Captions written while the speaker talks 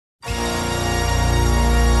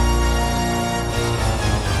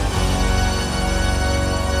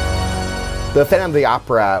The Phantom of the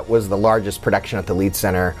Opera was the largest production at the Lied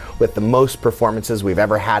Center, with the most performances we've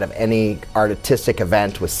ever had of any artistic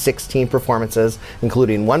event, with 16 performances,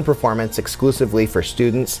 including one performance exclusively for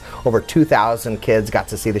students. Over 2,000 kids got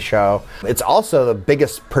to see the show. It's also the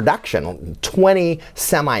biggest production, 20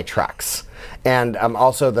 semi-trucks. And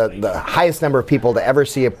also the highest number of people to ever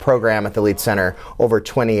see a program at the Lied Center, over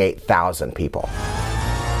 28,000 people.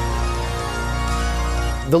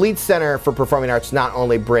 The Lied Center for Performing Arts not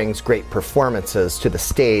only brings great performances to the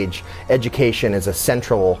stage, education is a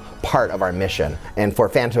central part of our mission. And for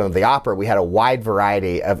Phantom of the Opera, we had a wide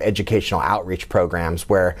variety of educational outreach programs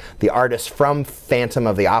where the artists from Phantom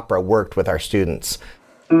of the Opera worked with our students.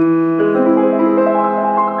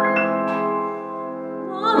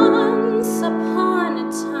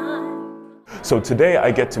 So today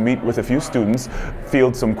I get to meet with a few students,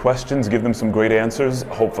 field some questions, give them some great answers,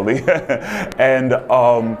 hopefully, and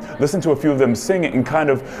listen to a few of them sing and kind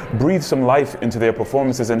of breathe some life into their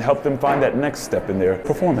performances and help them find that next step in their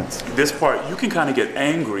performance. This part, you can kind of get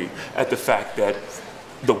angry at the fact that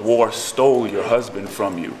the war stole your husband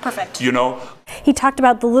from you. Perfect. You know? He talked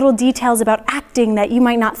about the little details about acting that you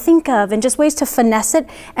might not think of and just ways to finesse it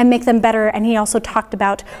and make them better. And he also talked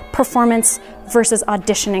about performance versus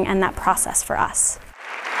auditioning and that process for us.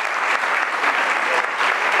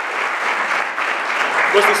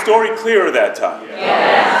 Was the story clearer that time?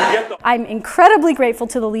 Yeah. I'm incredibly grateful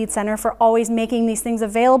to the Lied Center for always making these things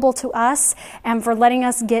available to us and for letting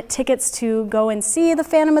us get tickets to go and see the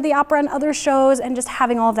Phantom of the Opera and other shows, and just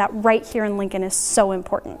having all of that right here in Lincoln is so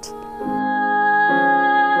important.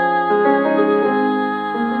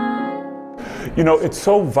 You know, it's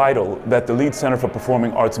so vital that the Lied Center for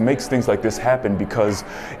Performing Arts makes things like this happen, because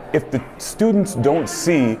if the students don't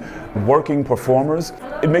see working performers,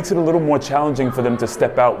 it makes it a little more challenging for them to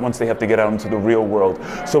step out once they have to get out into the real world.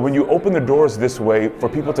 So when you open the doors this way for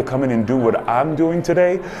people to come in and do what I'm doing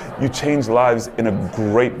today, you change lives in a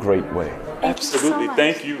great, great way. Absolutely.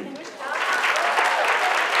 Thank you.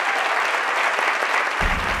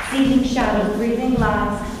 Seeing shadows, breathing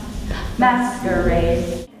lies,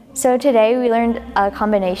 masquerade. So today we learned a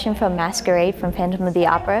combination from Masquerade from Phantom of the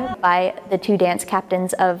Opera by the two dance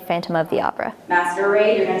captains of Phantom of the Opera.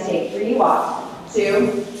 Masquerade, you're going to take 3 walks,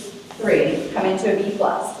 2, 3, come into a B+.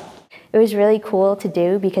 It was really cool to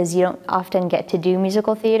do because you don't often get to do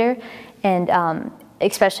musical theater, and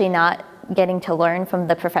especially not getting to learn from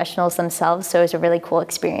the professionals themselves, so it was a really cool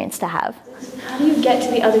experience to have. How do you get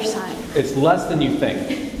to the other side? It's less than you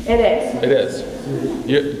think. It is. It is.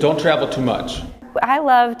 You don't travel too much. I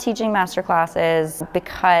love teaching master classes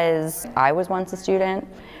because I was once a student.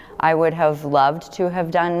 I would have loved to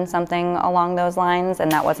have done something along those lines,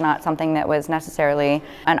 and that was not something that was necessarily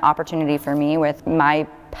an opportunity for me with my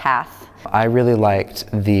path. I really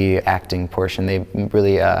liked the acting portion. They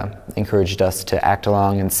really encouraged us to act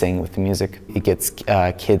along and sing with the music. It gets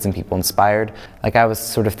kids and people inspired. Like, I was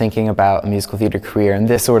sort of thinking about a musical theater career, and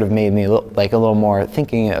this sort of made me like a little more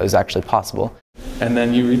thinking it was actually possible. And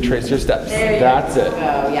then you retrace your steps. That's it.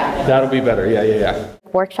 Oh, yeah. That'll be better. Yeah.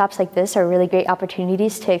 Workshops like this are really great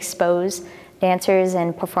opportunities to expose dancers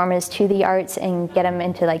and performers to the arts and get them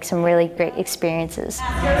into like some really great experiences.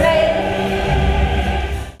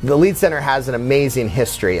 The Lied Center has an amazing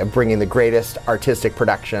history of bringing the greatest artistic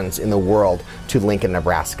productions in the world to Lincoln,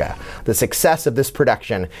 Nebraska. The success of this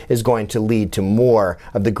production is going to lead to more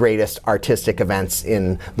of the greatest artistic events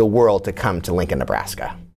in the world to come to Lincoln,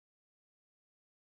 Nebraska.